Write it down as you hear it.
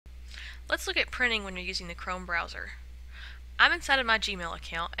Let's look at printing when you're using the Chrome browser. I'm inside of my Gmail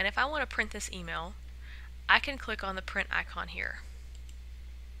account, and if I want to print this email, I can click on the print icon here.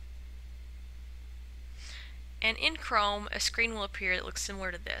 And in Chrome, a screen will appear that looks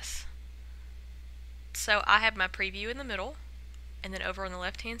similar to this. So I have my preview in the middle, and then over on the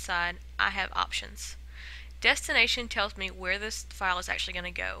left-hand side, I have options. Destination tells me where this file is actually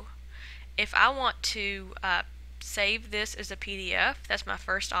going to go. If I want to save this as a PDF, that's my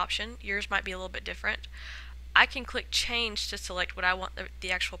first option. Yours might be a little bit different. I can click change to select what I want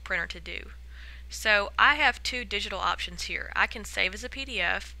the actual printer to do. So I have two digital options here. I can save as a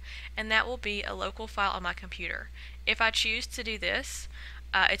PDF, and that will be a local file on my computer. If I choose to do this,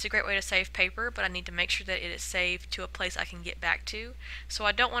 it's a great way to save paper, but I need to make sure that it is saved to a place I can get back to. So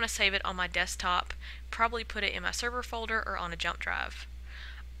I don't want to save it on my desktop, probably put it in my server folder or on a jump drive.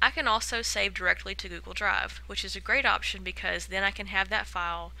 I can also save directly to Google Drive, which is a great option because then I can have that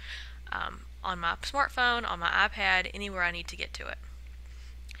file on my smartphone, on my iPad, anywhere I need to get to it.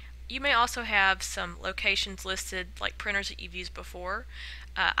 You may also have some locations listed, like printers that you've used before.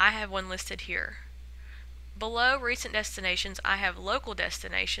 I have one listed here. Below recent destinations, I have local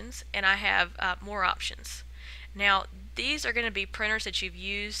destinations, and I have more options. Now, these are going to be printers that you've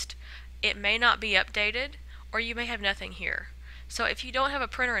used. It may not be updated, or you may have nothing here. So if you don't have a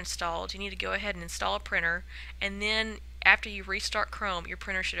printer installed, you need to go ahead and install a printer, and then after you restart Chrome, your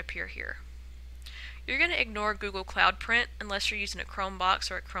printer should appear here. You're going to ignore Google Cloud Print unless you're using a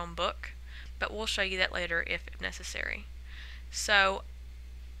Chromebox or a Chromebook, but we'll show you that later if necessary. So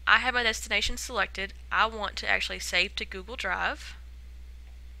I have my destination selected. I want to actually save to Google Drive,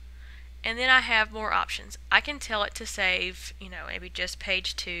 and then I have more options. I can tell it to save, maybe just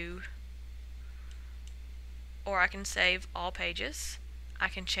page 2, or I can save all pages. I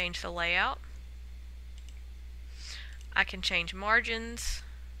can change the layout. I can change margins,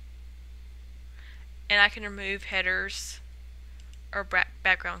 and I can remove headers or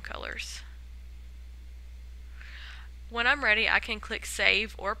background colors. When I'm ready, I can click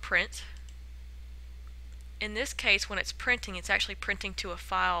Save or Print. In this case, when it's printing, it's actually printing to a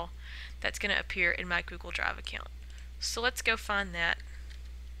file that's going to appear in my Google Drive account. So let's go find that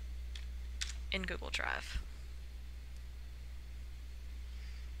in Google Drive.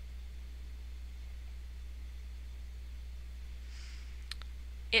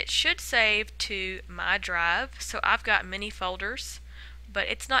 It should save to my drive, so I've got many folders, but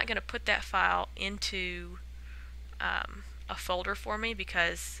it's not going to put that file into a folder for me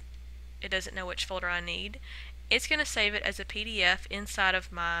because it doesn't know which folder I need. It's going to save it as a PDF inside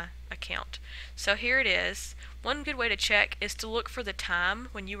of my account. So here it is. One good way to check is to look for the time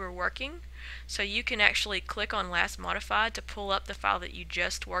when you were working. So you can actually click on Last Modified to pull up the file that you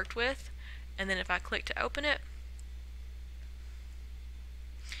just worked with, and then if I click to open it,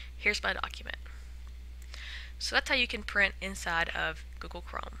 here's my document. So that's how you can print inside of Google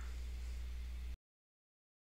Chrome.